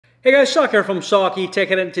Hey guys, Sak here from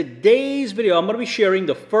sakitech, and in today's video I'm going to be sharing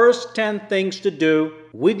the first 10 things to do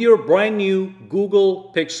with your brand new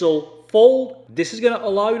Google Pixel Fold. This is going to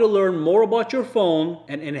allow you to learn more about your phone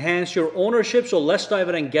and enhance your ownership, so let's dive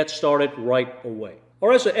in and get started right away.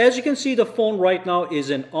 Alright, so as you can see, the phone right now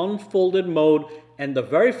is in unfolded mode, and the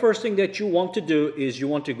very first thing that you want to do is you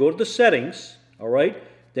want to go to the settings, alright?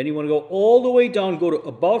 Then you want to go all the way down, go to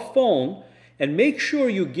About Phone, and make sure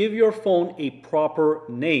you give your phone a proper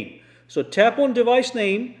name. So tap on device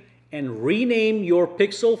name and rename your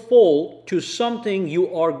Pixel Fold to something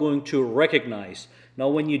you are going to recognize. Now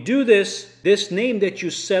when you do this, this name that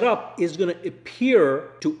you set up is going to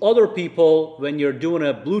appear to other people when you're doing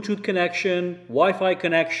a Bluetooth connection, Wi-Fi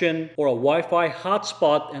connection, or a Wi-Fi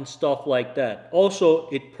hotspot and stuff like that. Also,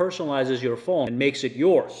 it personalizes your phone and makes it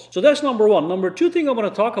yours. So that's number one. Number two thing I'm going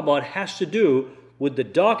to talk about has to do with the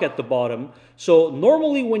dock at the bottom. So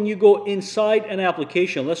normally when you go inside an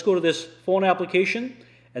application, let's go to this phone application,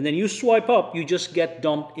 and then you swipe up, you just get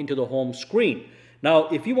dumped into the home screen. Now,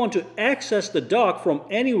 if you want to access the dock from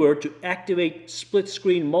anywhere to activate split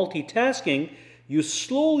screen multitasking, you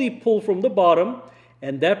slowly pull from the bottom,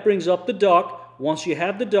 and that brings up the dock. Once you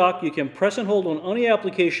have the dock, you can press and hold on any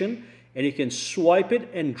application, and you can swipe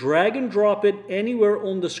it and drag and drop it anywhere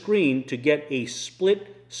on the screen to get a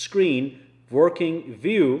split screen working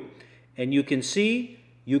view. And you can see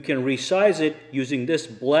you can resize it using this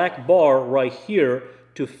black bar right here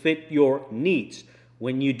to fit your needs.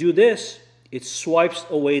 When you do this, it swipes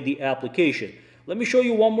away the application. Let me show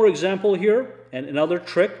you one more example here and another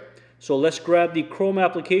trick. So let's grab the Chrome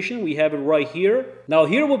application. We have it right here. Now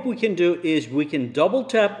here what we can do is we can double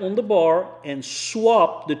tap on the bar and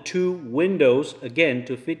swap the two windows again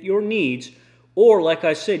to fit your needs. Or like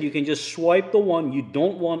I said, you can just swipe the one you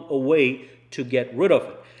don't want away to get rid of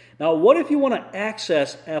it. Now, what if you want to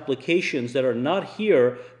access applications that are not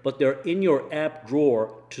here, but they're in your app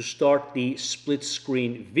drawer to start the split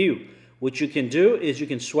screen view? What you can do is you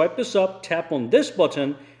can swipe this up, tap on this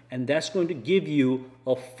button, and that's going to give you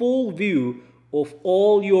a full view of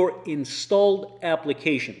all your installed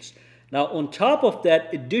applications. Now, on top of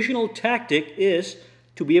that, additional tactic is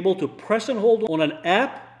to be able to press and hold on an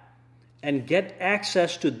app and get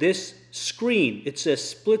access to this screen. It says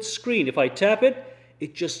split screen. If I tap it,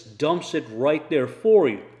 it just dumps it right there for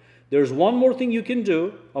you. There's one more thing you can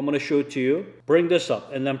do. I'm going to show it to you. Bring this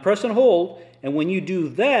up and then press and hold. And when you do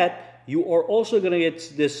that, you are also going to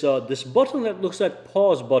get this, this button that looks like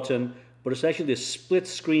pause button, but it's actually this split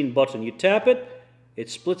screen button. You tap it, it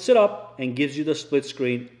splits it up and gives you the split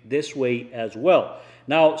screen this way as well.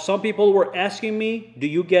 Now, some people were asking me, do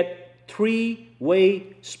you get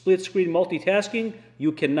three-way split screen multitasking?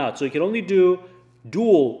 You cannot. So you can only do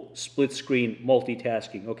dual split screen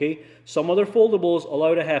multitasking, okay? Some other foldables allow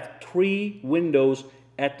you to have 3 windows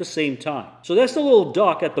at the same time. So that's the little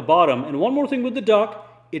dock at the bottom. And one more thing with the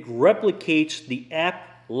dock, it replicates the app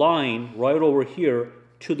line right over here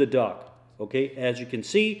to the dock, okay, as you can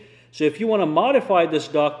see. So if you want to modify this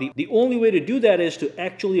dock, the only way to do that is to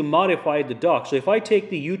actually modify the dock. So if I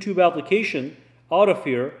take the YouTube application out of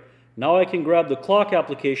here, now I can grab the clock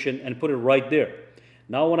application and put it right there.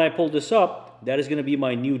 Now when I pull this up, that is going to be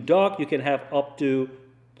my new dock. You can have up to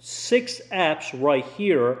 6 apps right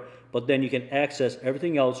here, but then you can access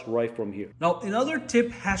everything else right from here. Now another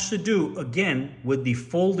tip has to do again with the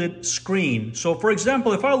folded screen. So for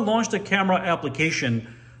example, if I launch a camera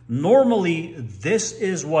application, normally this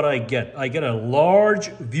is what I get. I get a large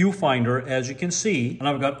viewfinder, as you can see, and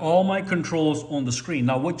I've got all my controls on the screen.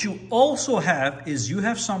 Now what you also have is you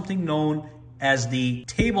have something known as the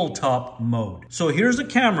tabletop mode. So here's the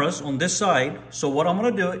cameras on this side. So what I'm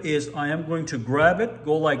going to do is I am going to grab it,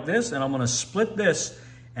 go like this, and I'm going to split this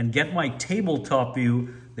and get my tabletop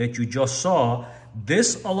view that you just saw.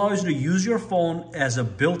 This allows you to use your phone as a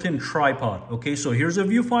built-in tripod. Okay, so here's a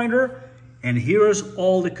viewfinder, and here's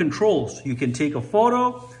all the controls. You can take a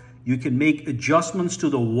photo, you can make adjustments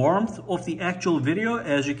to the warmth of the actual video,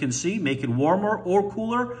 as you can see, make it warmer or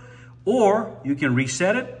cooler, or you can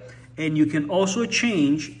reset it. And you can also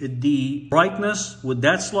change the brightness with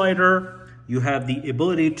that slider. You have the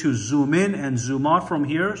ability to zoom in and zoom out from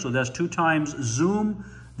here. So that's 2 times zoom.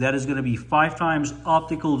 That is going to be 5 times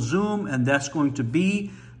optical zoom. And that's going to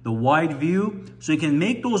be the wide view. So you can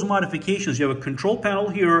make those modifications. You have a control panel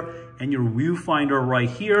here and your viewfinder right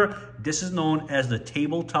here. This is known as the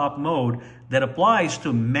tabletop mode that applies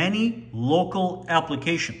to many local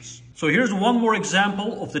applications. So here's one more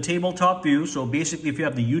example of the tabletop view. So basically, if you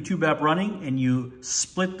have the YouTube app running and you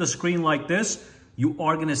split the screen like this, you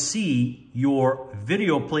are going to see your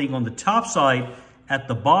video playing on the top side At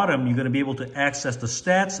the bottom, you're going to be able to access the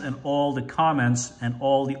stats and all the comments and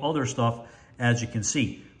all the other stuff, as you can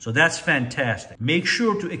see. So that's fantastic. Make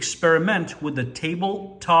sure to experiment with the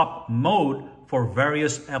tabletop mode for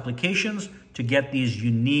various applications to get these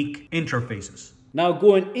unique interfaces. Now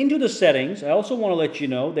going into the settings, I also want to let you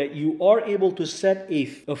know that you are able to set a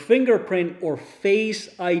fingerprint or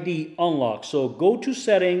face ID unlock. So go to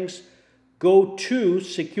settings, go to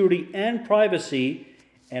security and privacy,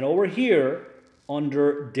 and over here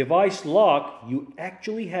under device lock, you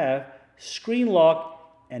actually have screen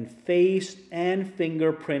lock and face and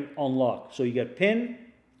fingerprint unlock. So you get pin,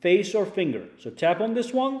 face, or finger. So tap on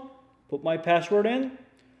this one, put my password in.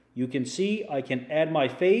 You can see I can add my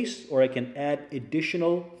face or I can add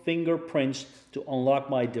additional fingerprints to unlock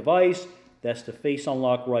my device. That's the face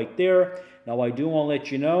unlock right there. Now I do want to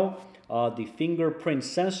let you know the fingerprint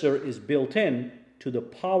sensor is built in to the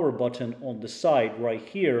power button on the side right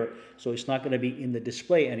here, so it's not going to be in the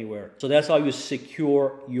display anywhere. So that's how you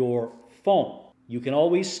secure your phone. You can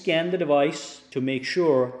always scan the device to make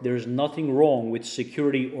sure there's nothing wrong with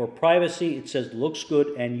security or privacy. It says looks good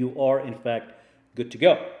and you are in fact good to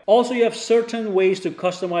go. Also, you have certain ways to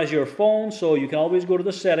customize your phone, so you can always go to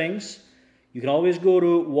the settings. You can always go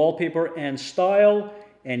to wallpaper and style,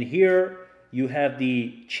 and here you have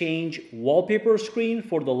the change wallpaper screen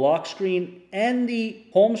for the lock screen and the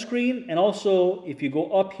home screen. And also, if you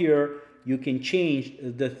go up here, you can change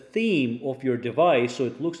the theme of your device so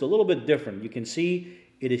it looks a little bit different. You can see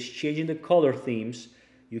it is changing the color themes.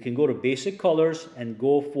 You can go to basic colors and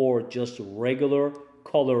go for just regular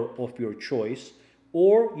color of your choice,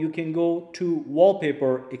 or you can go to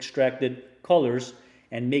wallpaper extracted colors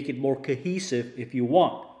and make it more cohesive if you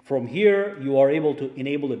want. From here, you are able to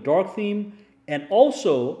enable a dark theme, and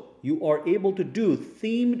also you are able to do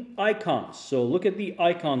themed icons. So look at the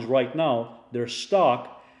icons right now, they're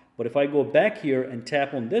stock, but if I go back here and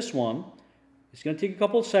tap on this one, it's going to take a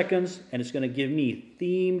couple of seconds and it's going to give me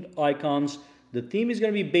themed icons. The theme is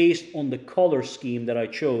going to be based on the color scheme that I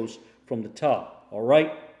chose from the top, all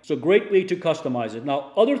right? So great way to customize it.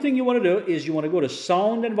 Now, other thing you want to do is you want to go to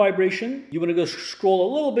sound and vibration. You want to go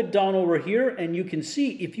scroll a little bit down over here, and you can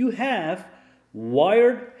see if you have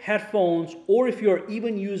wired headphones or if you're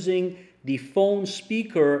even using the phone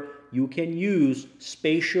speaker, you can use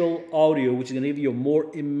spatial audio, which is going to give you a more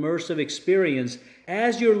immersive experience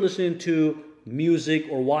as you're listening to music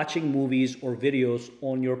or watching movies or videos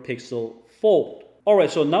on your Pixel Fold. All right,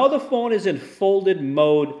 so now the phone is in folded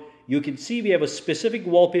mode. You can see we have a specific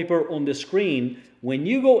wallpaper on the screen. When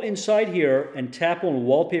you go inside here and tap on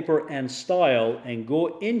wallpaper and style and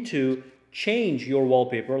go into change your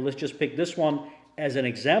wallpaper, let's just pick this one as an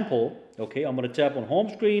example. Okay, I'm going to tap on home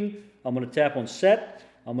screen. I'm going to tap on set.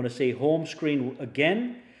 I'm going to say home screen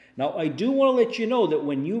again. Now, I do want to let you know that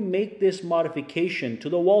when you make this modification to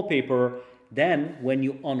the wallpaper, then when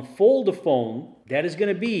you unfold the phone, that is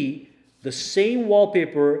going to be the same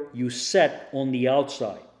wallpaper you set on the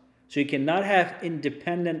outside. So you cannot have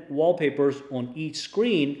independent wallpapers on each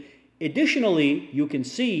screen. Additionally, you can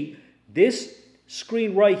see this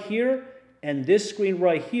screen right here and this screen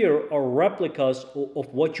right here are replicas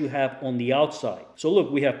of what you have on the outside. So look,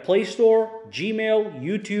 we have Play Store, Gmail,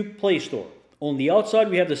 YouTube, Play Store. On the outside,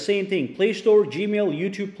 we have the same thing, Play Store, Gmail,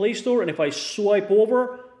 YouTube, Play Store. And if I swipe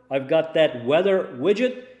over, I've got that weather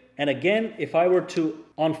widget. And again, if I were to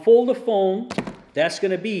unfold the phone, that's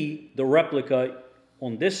going to be the replica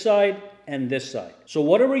on this side and this side. So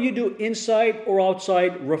whatever you do inside or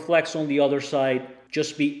outside reflects on the other side.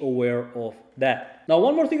 Just be aware of that. Now,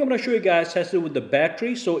 one more thing I'm going to show you guys has to do with the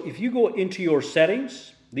battery. So if you go into your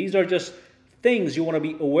settings, these are just things you want to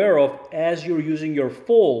be aware of as you're using your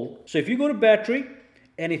Fold. So if you go to battery,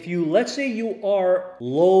 and if you, let's say you are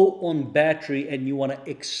low on battery and you want to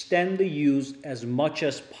extend the use as much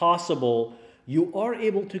as possible, you are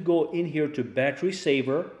able to go in here to battery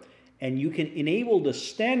saver, and you can enable the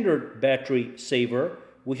standard battery saver,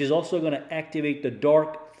 which is also going to activate the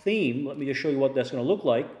dark theme. Let me just show you what that's going to look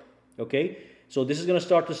like. Okay, so this is going to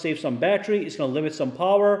start to save some battery. It's going to limit some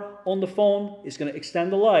power on the phone. It's going to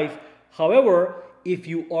extend the life. However, if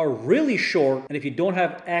you are really short and if you don't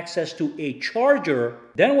have access to a charger,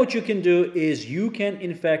 then what you can do is you can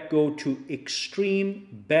in fact go to extreme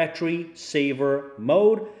battery saver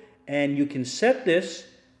mode, and you can set this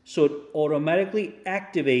so it automatically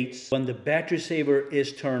activates when the battery saver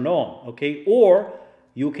is turned on, okay? Or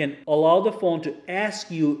you can allow the phone to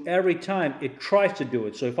ask you every time it tries to do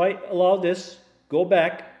it. So if I allow this, go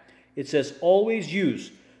back, it says always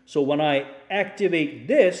use. So when I activate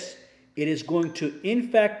this, it is going to in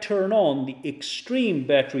fact turn on the extreme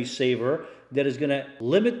battery saver. that is going to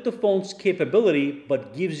limit the phone's capability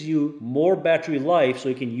but gives you more battery life so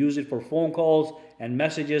you can use it for phone calls and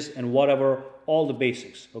messages and whatever, all the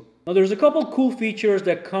basics. Now there's a couple cool features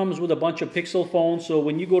that comes with a bunch of Pixel phones. So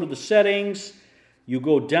when you go to the settings, you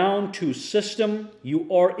go down to system, you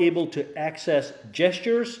are able to access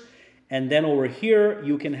gestures, and then over here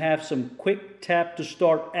you can have some quick tap to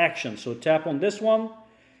start action. So tap on this one.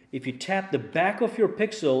 If you tap the back of your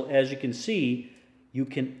Pixel, as you can see, you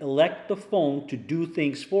can elect the phone to do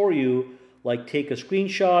things for you, like take a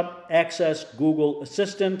screenshot, access Google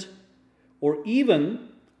Assistant, or even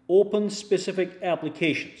open specific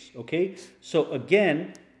applications, okay? So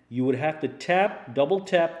again, you would have to double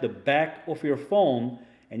tap the back of your phone,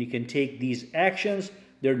 and you can take these actions.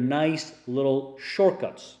 They're nice little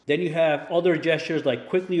shortcuts. Then you have other gestures like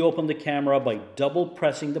quickly open the camera by double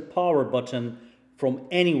pressing the power button from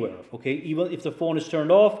anywhere, okay? Even if the phone is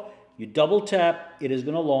turned off, you double tap, it is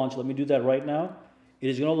gonna launch. Let me do that right now. It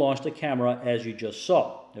is gonna launch the camera as you just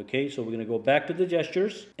saw. Okay, so we're gonna go back to the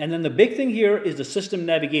gestures. And then the big thing here is the system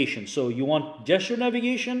navigation. So you want gesture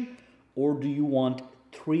navigation, or do you want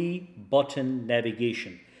 3-button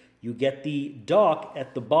navigation? You get the dock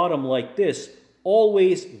at the bottom like this,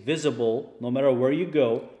 always visible no matter where you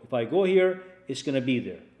go. If I go here, it's gonna be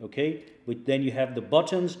there, okay? But then you have the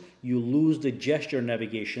buttons, you lose the gesture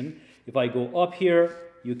navigation. If I go up here,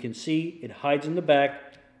 you can see it hides in the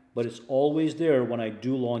back, but it's always there when I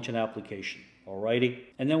do launch an application. Alrighty.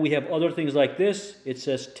 And then we have other things like this. It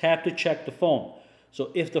says tap to check the phone.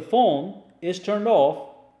 So if the phone is turned off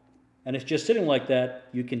and it's just sitting like that,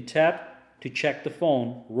 you can tap to check the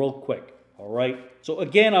phone real quick. Alright. So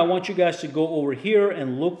again, I want you guys to go over here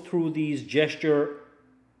and look through these gesture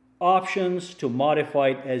options to modify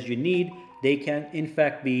it as you need. They can in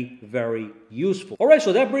fact be very useful. Alright,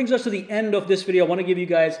 so that brings us to the end of this video. I want to give you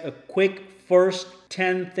guys a quick first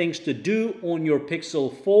 10 things to do on your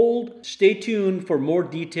Pixel Fold. Stay tuned for more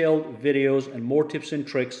detailed videos and more tips and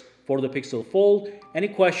tricks for the Pixel Fold. Any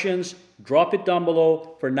questions, drop it down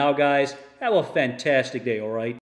below. For now, guys, have a fantastic day, all right?